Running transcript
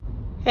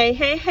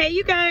Hey,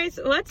 you guys,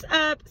 what's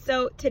up?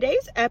 So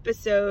today's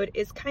episode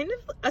is kind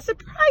of a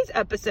surprise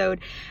episode.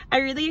 I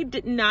really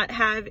did not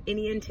have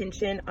any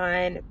intention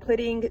on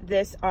putting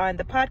this on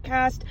the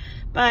podcast,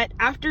 but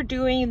after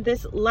doing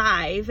this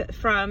live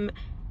from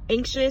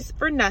Anxious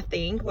for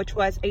Nothing, which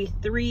was a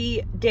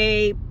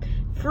 3-day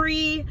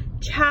free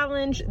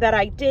challenge that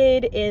I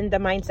did in the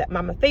Mindset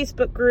Mama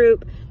Facebook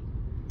group.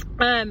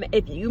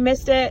 If you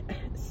missed it,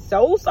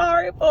 so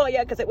sorry for you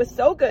because it was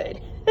so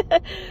good.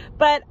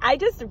 But I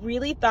just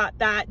really thought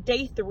that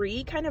day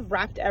 3 kind of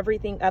wrapped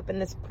everything up in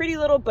this pretty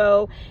little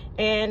bow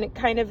and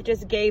kind of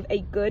just gave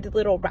a good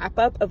little wrap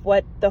up of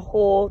what the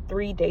whole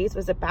 3 days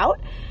was about.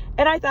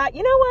 And I thought,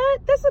 you know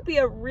what? This would be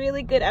a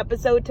really good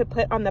episode to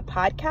put on the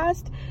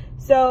podcast.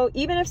 So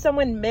even if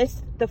someone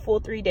missed the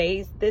full 3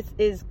 days, this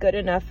is good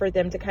enough for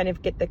them to kind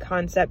of get the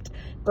concept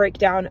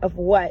breakdown of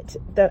what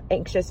the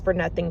Anxious for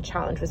Nothing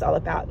challenge was all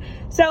about.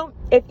 So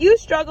if you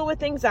struggle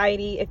with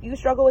anxiety, if you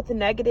struggle with the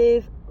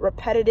negative,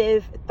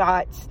 repetitive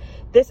thoughts,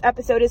 this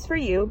episode is for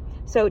you.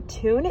 So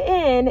tune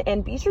in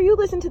and be sure you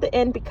listen to the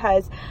end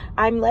because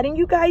I'm letting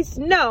you guys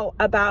know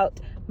about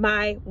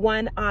my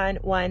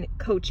one-on-one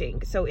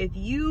coaching. So if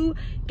you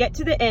get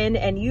to the end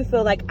and you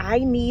feel like I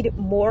need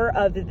more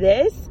of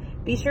this,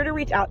 be sure to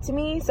reach out to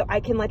me so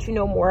I can let you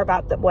know more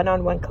about the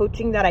one-on-one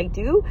coaching that I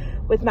do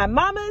with my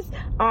mamas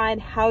on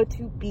how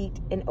to beat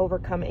and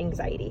overcome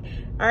anxiety.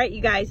 All right,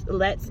 you guys,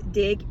 let's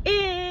dig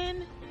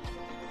in.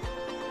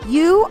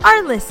 You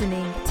are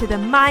listening to the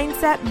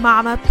Mindset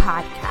Mama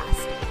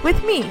podcast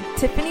with me,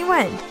 Tiffany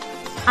Wen.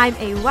 I'm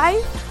a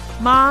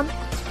wife, mom,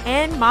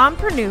 and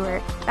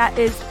mompreneur that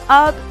is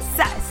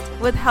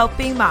obsessed with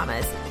helping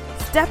mamas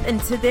step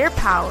into their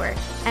power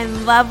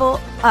and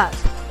level up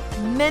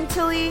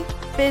mentally,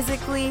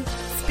 physically,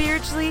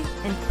 spiritually,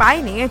 and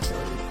financially.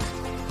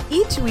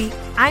 Each week,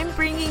 I'm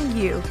bringing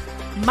you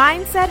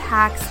mindset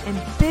hacks and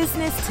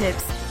business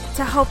tips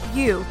to help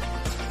you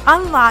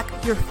unlock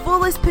your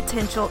fullest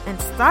potential and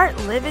start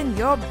living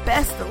your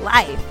best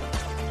life.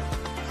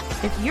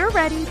 If you're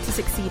ready to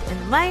succeed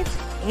in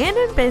life and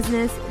in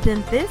business,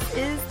 then this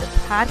is the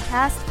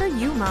podcast for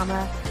you,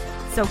 mama.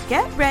 So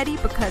get ready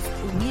because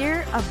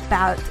we're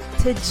about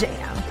to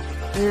jam.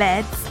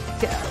 Let's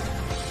go.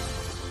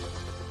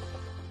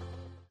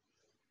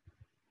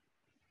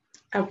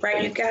 All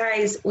right, you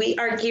guys, we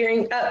are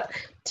gearing up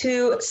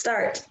to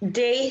start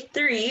day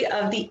 3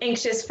 of the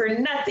Anxious for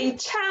Nothing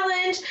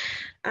challenge.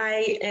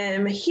 I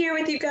am here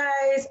with you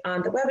guys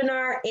on the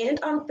webinar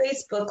and on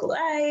Facebook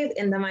Live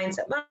in the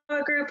Mindset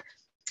Mama group.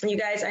 And you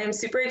guys, I am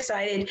super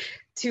excited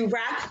to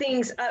wrap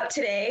things up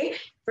today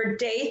for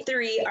day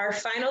 3, our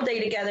final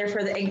day together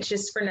for the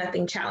Anxious for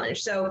Nothing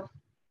challenge. So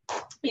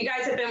you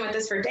guys have been with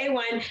us for day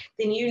 1,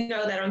 then you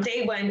know that on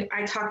day 1,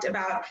 I talked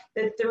about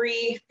the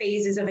 3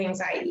 phases of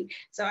anxiety.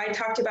 So I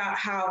talked about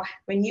how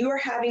when you are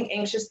having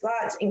anxious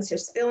thoughts,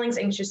 anxious feelings,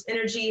 anxious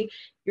energy,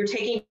 you're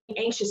taking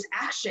anxious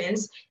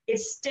actions, it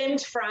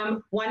stemmed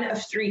from one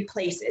of 3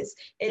 places.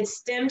 It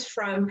stemmed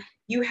from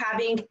you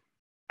having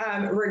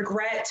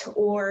regret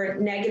or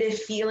negative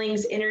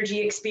feelings, energy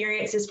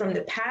experiences from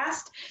the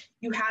past,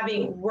 you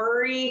having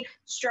worry,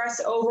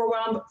 stress,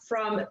 overwhelm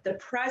from the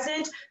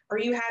present, or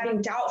you having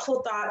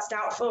doubtful thoughts,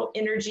 doubtful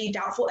energy,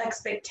 doubtful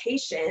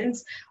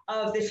expectations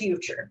of the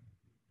future.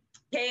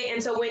 Okay,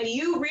 and so when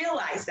you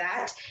realize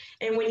that,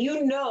 and when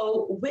you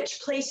know which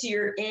place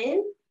you're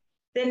in,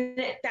 then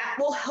that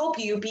will help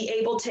you be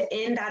able to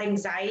end that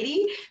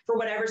anxiety for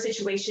whatever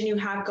situation you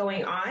have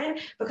going on,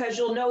 because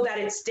you'll know that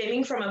it's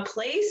stemming from a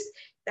place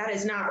that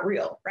is not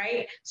real,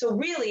 right? So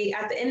really,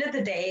 at the end of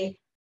the day,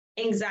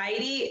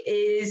 anxiety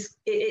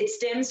it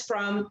stems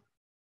from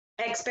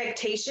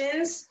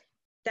expectations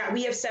that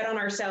we have set on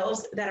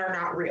ourselves that are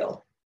not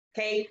real,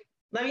 okay?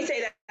 Let me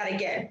say that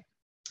again.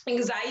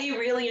 Anxiety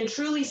really and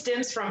truly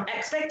stems from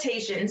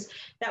expectations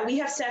that we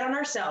have set on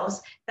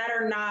ourselves that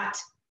are not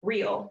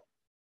real.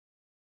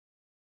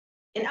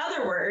 In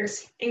other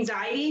words,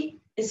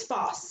 anxiety is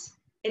false.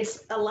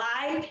 It's a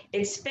lie,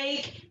 it's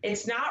fake,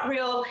 it's not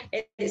real,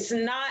 it's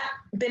not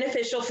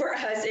beneficial for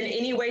us in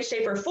any way,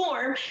 shape, or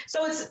form.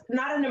 So it's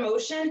not an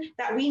emotion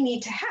that we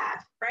need to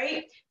have,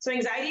 right? So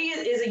anxiety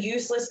is a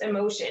useless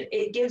emotion.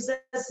 It gives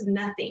us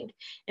nothing.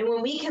 And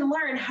when we can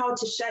learn how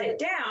to shut it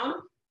down,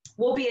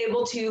 we'll be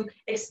able to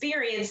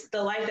experience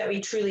the life that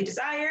we truly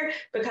desire,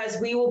 because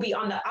we will be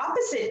on the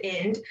opposite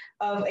end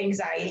of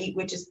anxiety,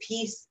 which is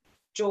peace,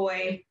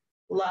 joy,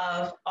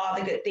 love, all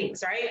the good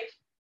things, right?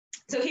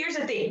 So here's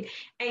the thing,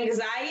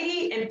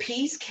 anxiety and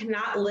peace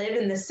cannot live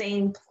in the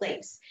same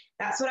place.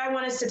 That's what I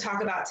want us to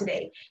talk about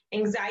today.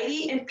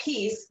 Anxiety and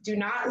peace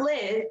cannot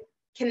live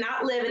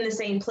in the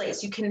same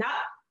place. You cannot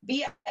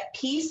be at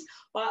peace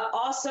while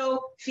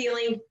also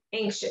feeling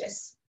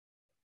anxious.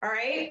 All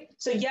right.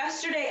 So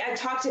yesterday I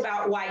talked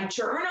about why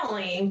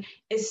journaling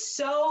is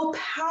so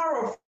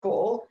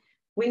powerful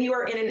when you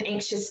are in an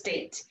anxious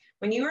state.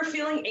 When you are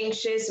feeling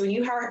anxious, when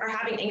you are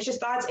having anxious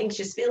thoughts,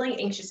 anxious feeling,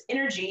 anxious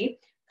energy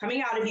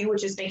coming out of you,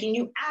 which is making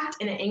you act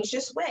in an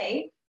anxious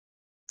way,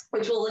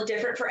 which will look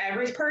different for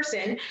every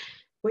person,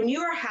 when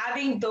you are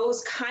having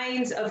those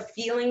kinds of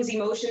feelings,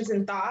 emotions,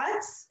 and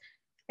thoughts,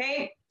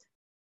 okay,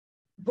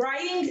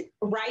 writing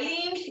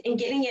and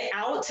getting it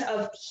out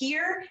of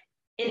here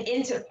and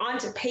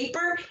onto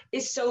paper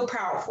is so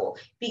powerful,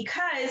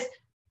 because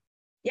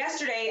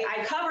yesterday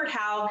I covered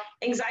how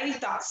anxiety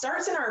thought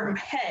starts in our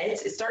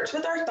heads. It starts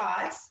with our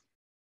thoughts,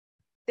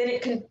 then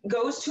it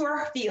goes to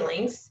our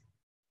feelings,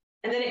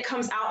 and then it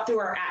comes out through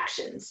our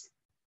actions.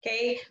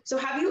 Okay, so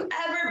have you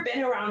ever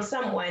been around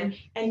someone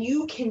and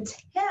you can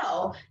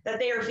tell that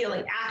they are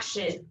feeling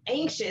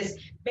anxious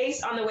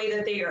based on the way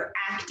that they are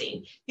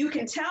acting? You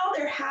can tell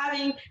they're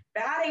having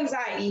bad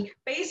anxiety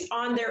based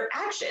on their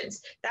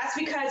actions. That's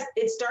because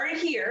it started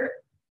here,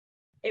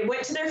 it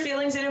went to their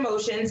feelings and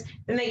emotions,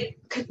 and they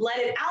let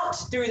it out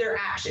through their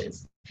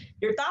actions.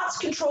 Your thoughts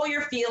control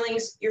your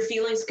feelings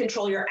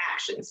control your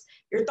actions.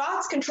 Your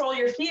thoughts control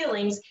your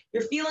feelings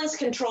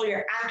control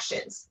your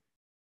actions.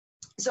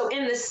 So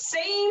in the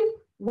same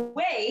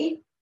way,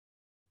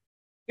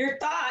 your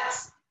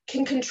thoughts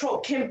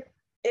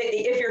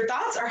if your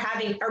thoughts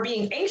are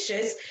being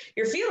anxious,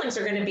 your feelings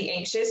are going to be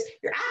anxious,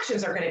 your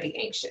actions are going to be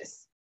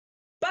anxious.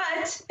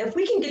 But if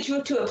we can get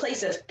you to a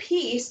place of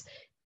peace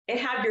and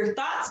have your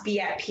thoughts be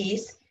at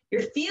peace,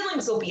 your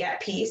feelings will be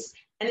at peace,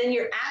 and then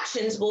your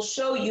actions will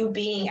show you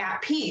being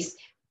at peace,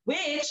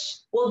 which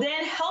will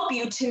then help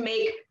you to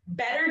make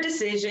better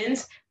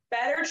decisions,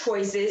 better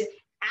choices,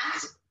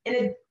 act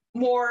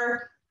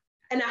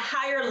in a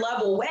higher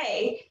level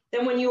way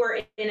than when you are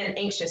in an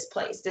anxious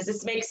place. Does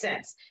this make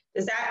sense?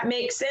 Does that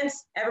make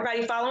sense?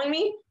 Everybody following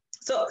me?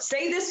 So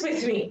say this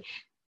with me.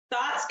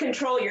 Thoughts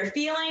control your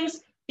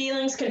feelings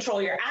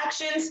control your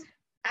actions,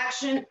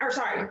 thoughts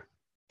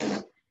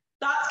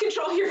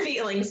control your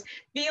feelings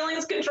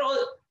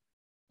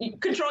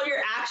control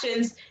your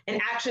actions,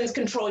 and actions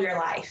control your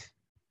life.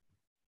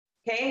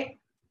 Okay?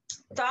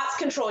 Thoughts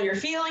control your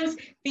feelings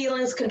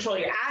control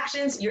your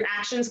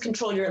actions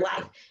control your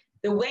life.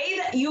 The way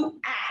that you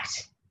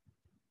act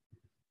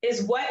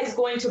is what is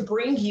going to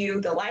bring you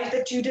the life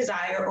that you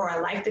desire or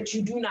a life that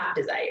you do not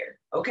desire,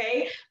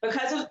 okay?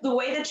 Because of the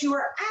way that you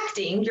are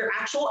acting, your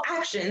actual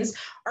actions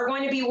are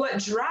going to be what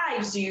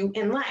drives you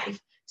in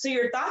life. So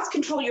your thoughts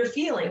control your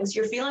feelings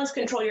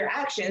control your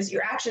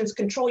actions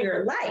control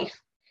your life.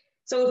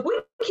 So if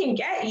we can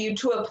get you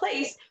to a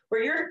place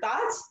where your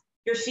thoughts,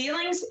 your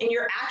feelings, and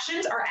your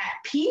actions are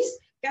at peace,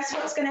 guess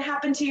what's going to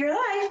happen to your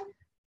life?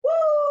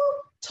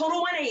 Woo!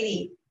 Total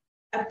 180.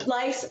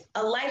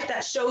 A life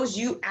that shows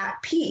you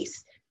at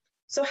peace.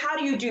 So how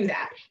do you do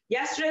that?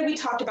 Yesterday we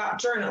talked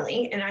about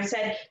journaling, and I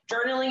said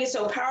journaling is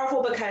so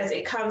powerful because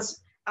it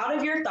comes out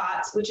of your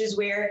thoughts, which is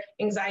where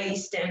anxiety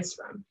stems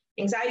from.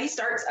 Anxiety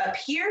starts up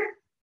here.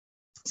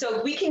 So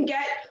if we can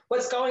get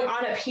what's going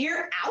on up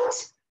here out,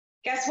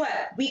 guess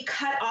what? We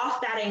cut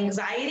off that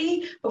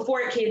anxiety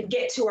before it can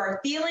get to our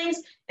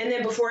feelings, and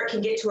then before it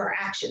can get to our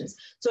actions.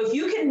 So if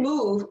you can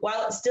move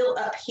while it's still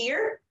up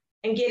here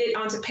and get it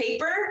onto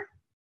paper,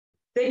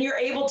 then you're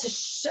able to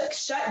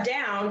shut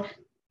down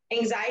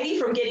anxiety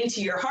from getting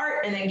to your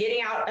heart and then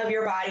getting out of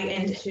your body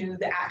into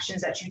the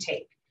actions that you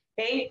take,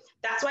 okay?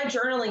 That's why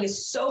journaling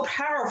is so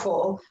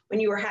powerful when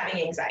you are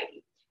having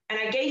anxiety. And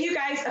I gave you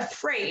guys a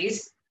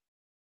phrase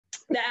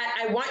that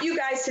I want you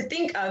guys to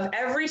think of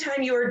every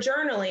time you are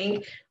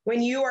journaling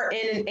when you are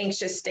in an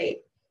anxious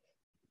state.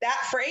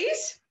 That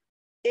phrase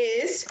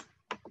is,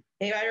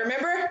 anybody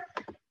remember?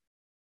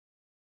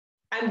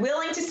 I'm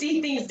willing to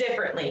see things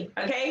differently,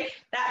 okay?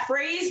 That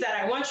phrase that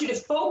I want you to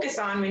focus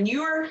on when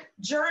you're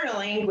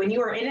journaling, when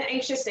you are in an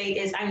anxious state,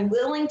 is I'm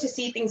willing to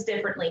see things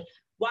differently.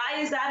 Why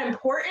is that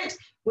important?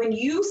 When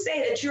you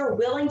say that you're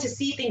willing to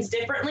see things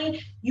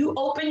differently, you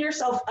open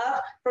yourself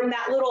up from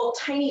that little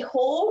tiny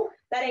hole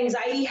that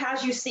anxiety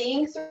has you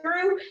seeing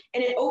through,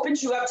 and it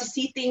opens you up to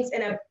see things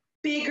in a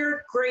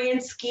bigger,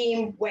 grand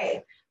scheme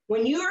way.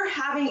 When you are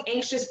having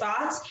anxious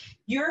thoughts,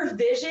 your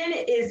vision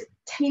is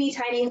teeny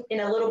tiny in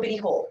a little bitty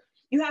hole.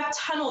 You have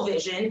tunnel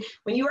vision.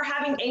 When you are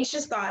having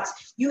anxious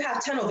thoughts, you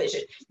have tunnel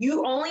vision.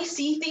 You only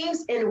see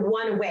things in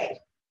one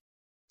way,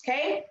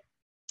 okay?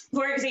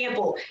 For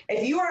example,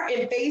 if you are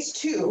in phase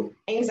 2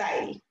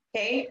 anxiety,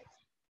 okay?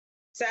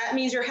 So that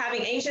means you're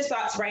having anxious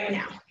thoughts right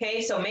now, okay?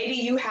 So maybe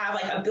you have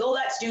like a bill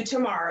that's due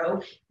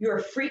tomorrow.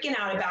 You're freaking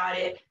out about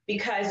it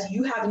because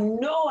you have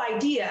no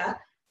idea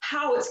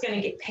how it's going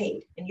to get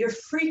paid, and you're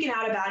freaking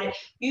out about it.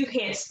 You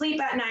can't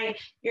sleep at night,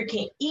 you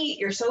can't eat,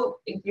 you're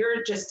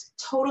just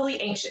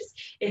totally anxious.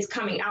 It's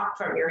coming out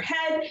from your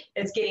head,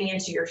 it's getting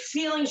into your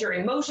feelings, your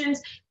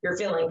emotions. You're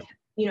feeling,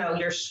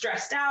 you're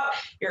stressed out,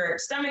 your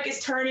stomach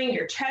is turning,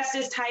 your chest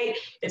is tight,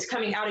 it's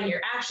coming out in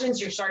your actions.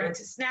 You're starting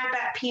to snap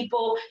at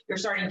people, you're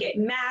starting to get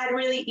mad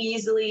really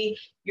easily,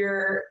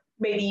 you're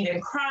maybe even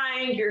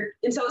crying,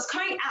 and so it's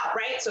coming out,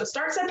 right? So it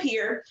starts up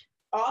here.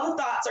 All the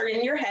thoughts are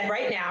in your head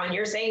right now, and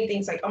you're saying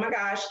things like, oh my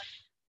gosh,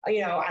 I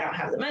don't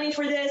have the money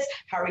for this.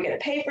 How are we going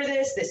to pay for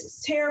this? This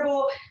is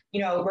terrible.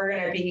 We're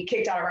going to be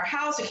kicked out of our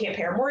house. We can't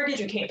pay our mortgage.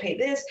 We can't pay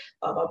this,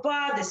 blah, blah,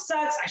 blah. This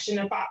sucks. I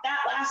shouldn't have bought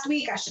that last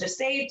week. I should have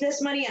saved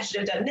this money. I should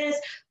have done this,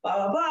 blah,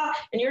 blah, blah.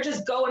 And you're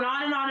just going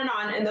on and on and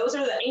on. And those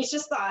are the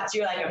anxious thoughts.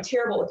 You're like, I'm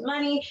terrible with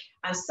money.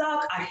 I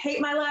suck. I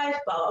hate my life,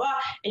 blah, blah, blah.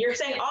 And you're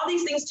saying all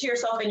these things to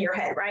yourself in your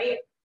head, right?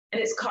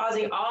 And it's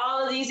causing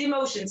all of these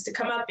emotions to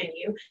come up in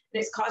you.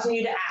 And it's causing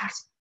you to act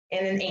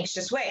in an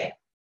anxious way,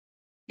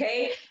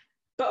 okay?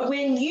 But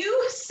when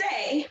you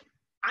say,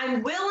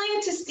 I'm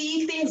willing to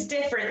see things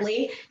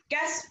differently,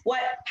 guess what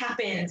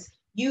happens?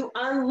 You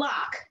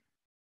unlock.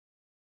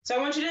 So I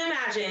want you to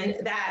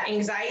imagine that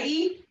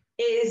anxiety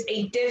is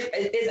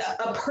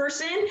a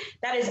person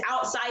that is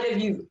outside of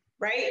you,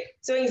 right?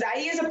 So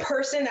anxiety is a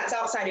person that's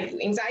outside of you.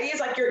 Anxiety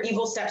is like your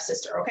evil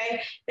stepsister,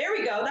 okay? There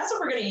we go. That's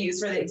what we're going to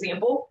use for the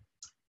example.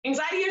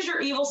 Anxiety is your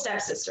evil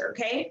stepsister,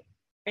 okay?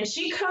 And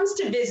she comes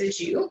to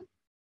visit you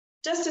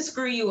just to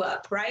screw you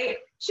up, right?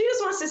 She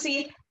just wants to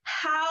see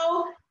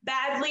how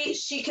badly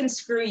she can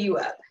screw you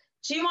up.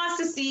 She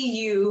wants to see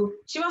you,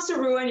 she wants to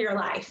ruin your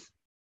life.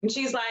 And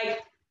she's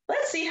like,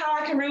 let's see how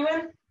I can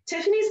ruin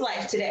Tiffany's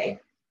life today.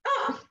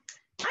 Oh,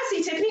 I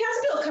see Tiffany has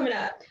a bill coming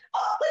up.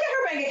 Oh, look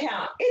at her bank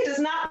account. It does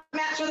not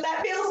match what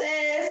that bill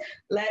says.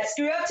 Let's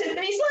screw up Tiffany's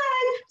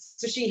life.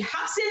 So she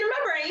hops into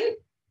my brain.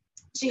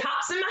 She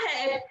hops in my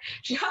head.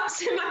 She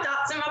hops in my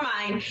thoughts in my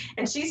mind.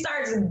 And she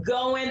starts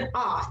going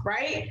off,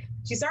 right?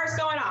 She starts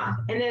going off.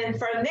 And then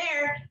from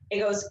there, it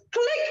goes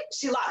click.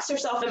 She locks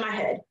herself in my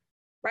head,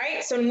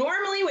 right? So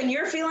normally when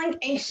you're feeling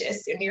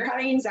anxious and you're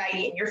having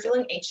anxiety and you're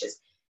feeling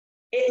anxious,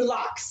 it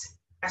locks.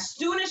 As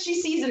soon as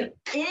she sees a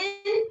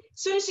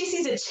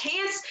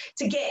chance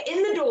to get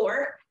in the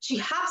door, she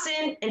hops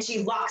in and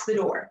she locks the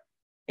door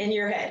in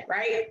your head,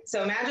 right?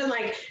 So imagine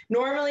like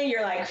normally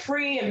you're like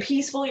free and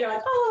peaceful. You're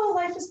like, oh,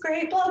 life is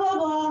great, blah, blah,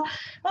 blah.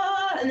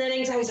 And then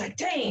anxiety's like,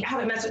 dang, I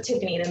haven't messed with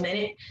Tiffany in a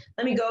minute.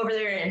 Let me go over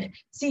there and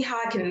see how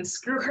I can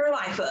screw her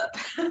life up.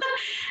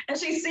 And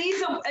she sees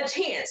a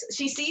chance.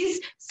 She sees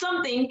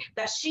something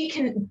that she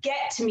can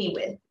get to me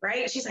with,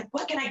 right? She's like,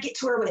 what can I get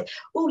to her with?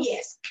 Oh,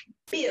 yes,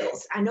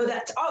 bills. I know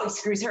that always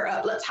screws her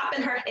up. Let's hop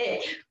in her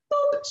head.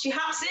 Boop. She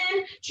hops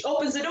in. She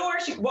opens the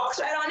door. She walks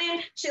right on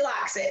in. She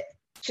locks it.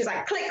 She's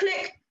like, click,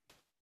 click.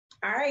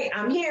 All right,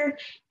 I'm here.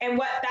 And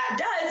what that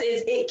does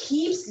is it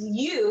keeps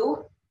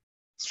you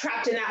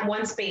trapped in that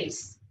one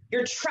space.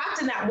 You're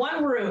trapped in that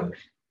one room.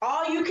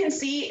 All you can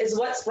see is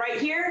what's right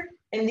here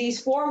in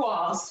these four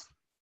walls.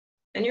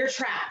 And you're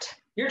trapped.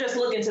 You're just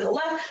looking to the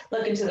left,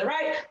 looking to the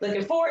right,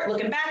 looking forward,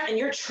 looking back, and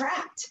you're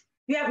trapped.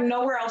 You have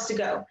nowhere else to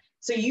go.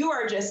 So you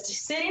are just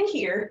sitting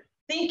here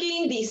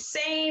thinking these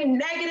same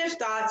negative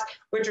thoughts,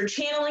 which are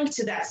channeling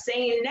to that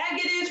same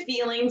negative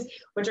feelings,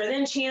 which are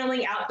then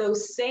channeling out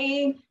those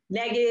same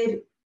negative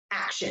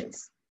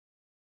actions.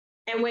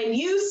 And when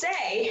you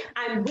say,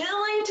 I'm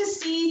willing to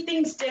see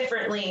things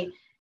differently,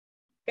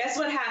 guess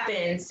what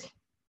happens?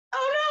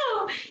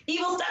 Oh no,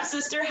 evil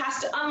stepsister has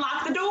to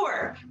unlock the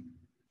door.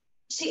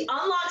 She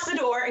unlocks the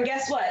door, and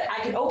guess what?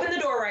 I can open the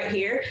door right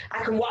here.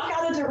 I can walk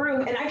out of the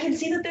room, and I can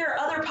see that there are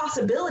other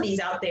possibilities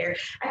out there.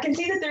 I can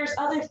see that there's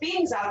other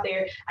things out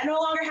there. I no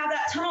longer have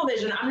that tunnel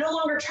vision. I'm no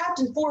longer trapped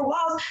in four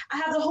walls. I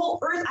have the whole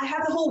earth. I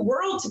have the whole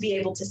world to be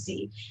able to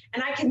see.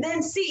 And I can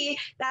then see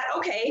that,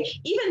 okay,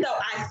 even though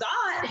I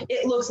thought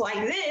it looks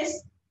like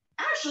this,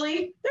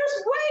 actually,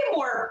 there's way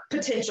more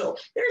potential.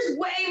 There's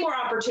way more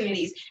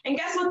opportunities. And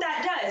guess what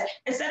that does?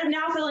 Instead of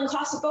now feeling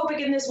claustrophobic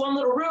in this one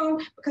little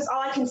room because all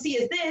I can see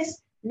is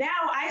this,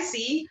 now I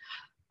see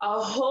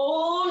a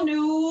whole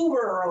new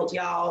world,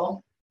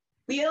 y'all.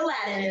 We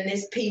Aladdin in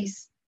this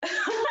piece.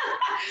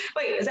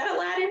 Wait, is that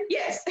Aladdin?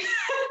 Yes.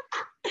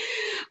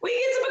 We get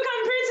to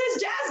become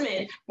Princess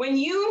Jasmine. When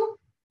you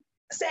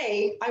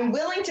say, I'm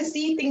willing to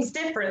see things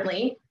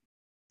differently,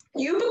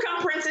 you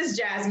become Princess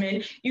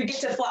Jasmine. You get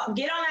to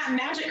get on that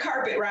magic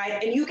carpet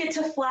ride, and you get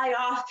to fly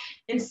off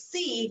and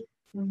see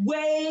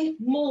way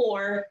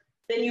more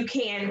than you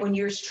can when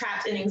you're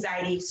trapped in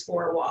anxiety's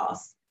four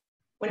walls.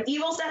 When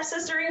evil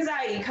stepsister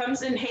anxiety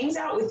comes and hangs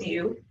out with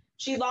you,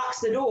 she locks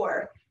the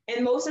door.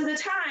 And most of the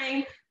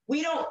time,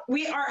 we have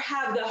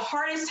the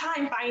hardest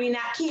time finding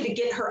that key to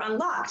get her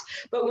unlocked.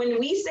 But when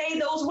we say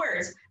those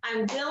words,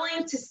 I'm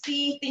willing to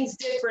see things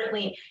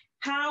differently.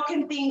 How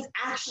can things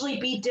actually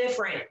be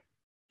different?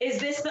 Is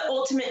this the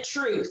ultimate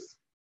truth?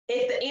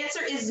 If the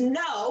answer is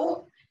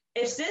no,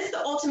 is this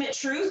the ultimate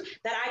truth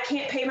that I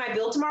can't pay my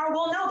bill tomorrow?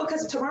 Well, no,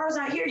 because tomorrow's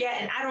not here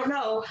yet, and I don't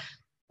know,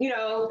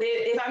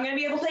 if I'm going to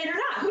be able to pay it or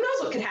not. Who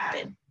knows what could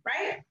happen,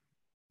 right?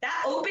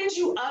 That opens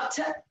you up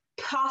to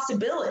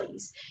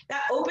possibilities.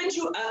 That opens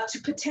you up to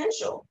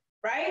potential,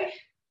 right?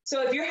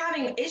 So if you're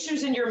having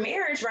issues in your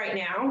marriage right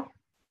now,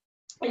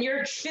 and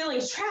you're feeling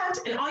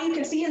trapped, and all you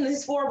can see in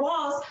these four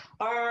walls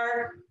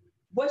are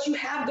what you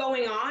have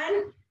going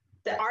on,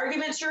 the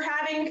arguments you're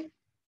having,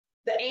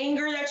 the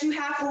anger that you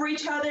have for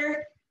each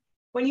other.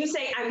 When you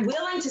say, I'm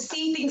willing to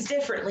see things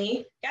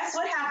differently, guess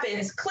what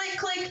happens? Click,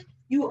 click,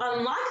 you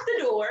unlock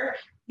the door,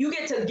 You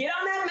get to get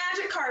on that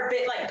magic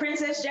carpet like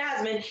Princess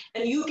Jasmine,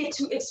 and you get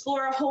to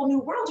explore a whole new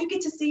world. You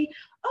get to see,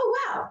 oh,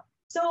 wow.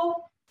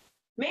 So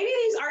maybe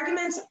these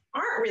arguments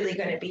aren't really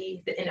going to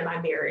be the end of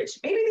my marriage.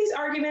 Maybe these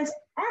arguments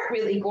aren't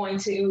really going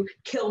to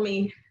kill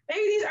me.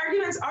 Maybe these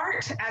arguments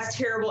aren't as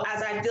terrible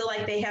as I feel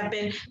like they have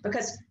been,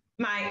 because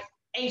my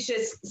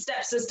anxious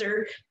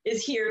stepsister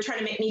is here trying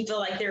to make me feel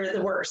like they're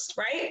the worst,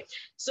 right?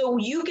 So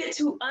you get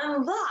to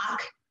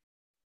unlock,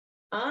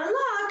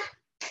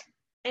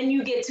 and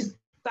you get to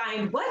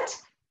find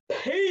what?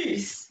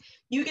 Peace.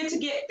 You get to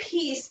get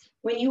peace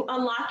when you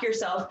unlock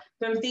yourself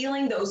from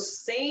feeling those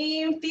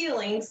same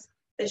feelings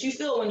that you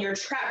feel when you're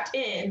trapped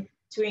in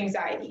to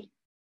anxiety.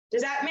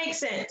 Does that make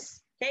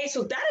sense? Okay,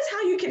 so that is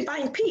how you can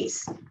find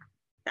peace.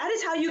 That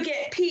is how you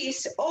get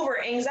peace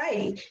over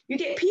anxiety. You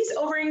get peace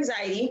over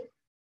anxiety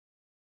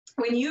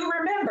when you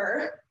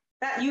remember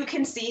that you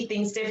can see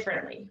things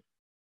differently.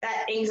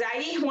 That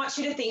anxiety wants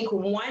you to think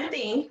one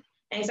thing.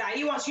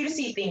 Anxiety wants you to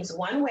see things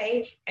one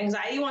way.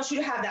 Anxiety wants you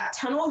to have that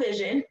tunnel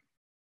vision,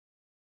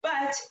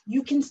 but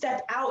you can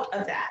step out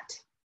of that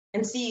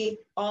and see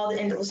all the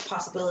endless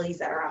possibilities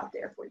that are out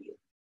there for you.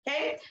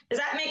 Okay, does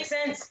that make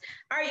sense?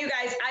 All right, you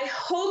guys, I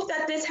hope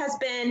that this has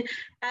been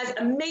as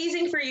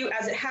amazing for you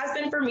as it has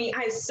been for me.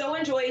 I so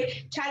enjoyed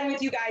chatting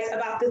with you guys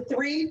about the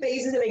 3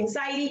 phases of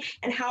anxiety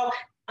and how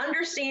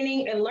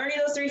understanding and learning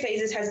those 3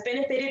 phases has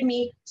benefited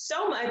me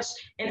so much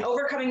in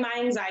overcoming my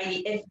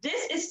anxiety. If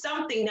this is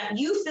something that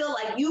you feel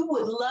like you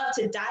would love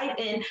to dive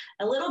in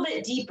a little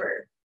bit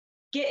deeper,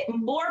 get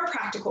more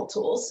practical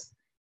tools,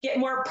 get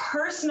more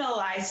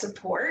personalized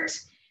support,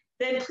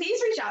 then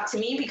please reach out to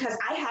me, because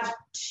I have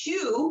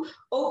 2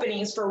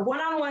 openings for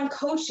one-on-one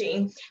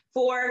coaching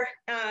for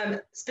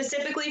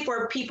specifically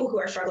for people who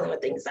are struggling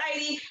with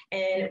anxiety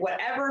and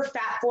whatever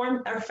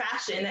form or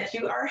fashion that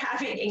you are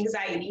having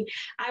anxiety.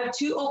 I have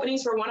 2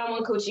 openings for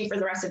one-on-one coaching for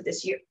the rest of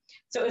this year.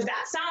 So if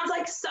that sounds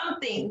like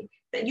something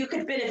that you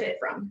could benefit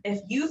from,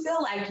 if you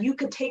feel like you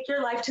could take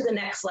your life to the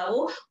next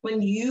level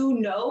when you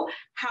know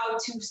how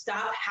to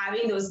stop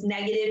having those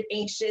negative,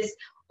 anxious,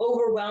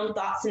 overwhelmed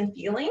thoughts and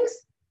feelings,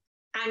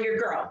 I'm your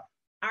girl.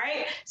 All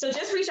right. So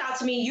just reach out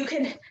to me. You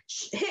can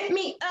hit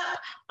me up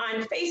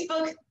on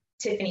Facebook,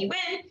 Tiffany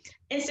Wynn,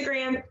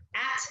 Instagram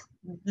at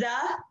the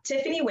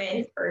Tiffany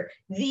Wynn, or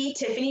the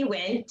Tiffany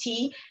Wynn,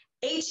 TheTiffanyWynn,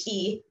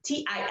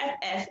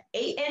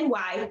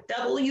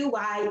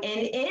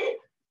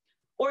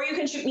 or you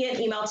can shoot me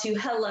an email to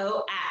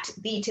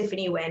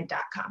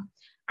hello@thetiffanyWynn.com.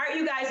 All right,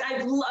 you guys,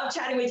 I've loved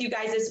chatting with you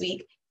guys this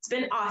week. It's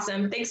been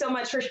awesome. Thanks so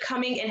much for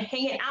coming and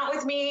hanging out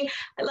with me.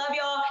 I love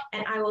y'all,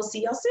 and I will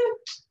see y'all soon.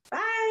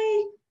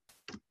 Bye.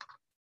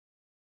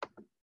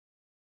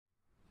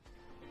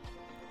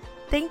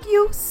 Thank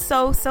you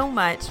so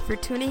much for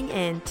tuning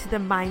in to the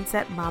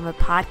Mindset Mama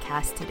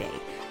podcast today.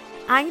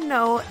 I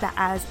know that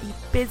as a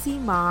busy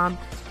mom,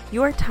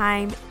 your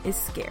time is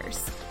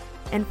scarce.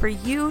 And for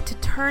you to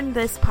turn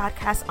this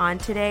podcast on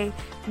today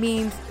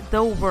means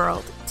the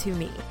world to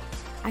me.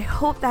 I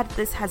hope that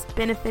this has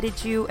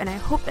benefited you, and I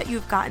hope that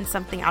you've gotten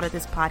something out of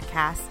this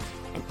podcast.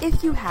 And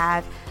if you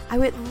have, I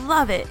would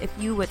love it if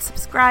you would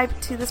subscribe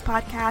to this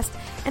podcast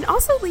and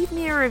also leave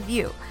me a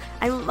review.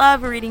 I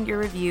love reading your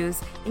reviews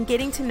and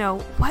getting to know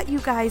what you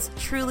guys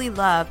truly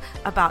love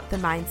about the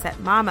Mindset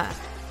Mama.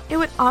 It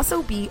would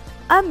also be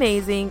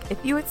amazing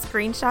if you would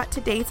screenshot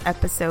today's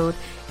episode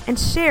and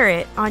share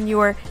it on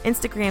your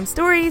Instagram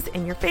stories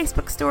and your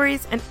Facebook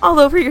stories and all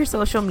over your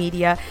social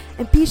media.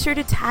 And be sure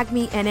to tag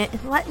me in it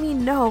and let me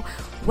know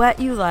what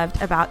you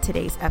loved about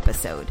today's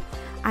episode.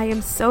 I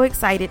am so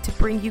excited to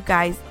bring you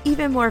guys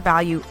even more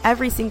value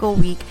every single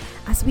week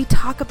as we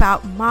talk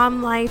about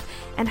mom life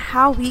and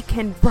how we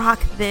can rock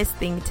this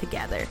thing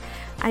together.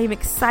 I am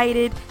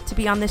excited to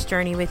be on this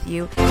journey with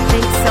you.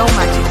 Thanks so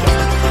much.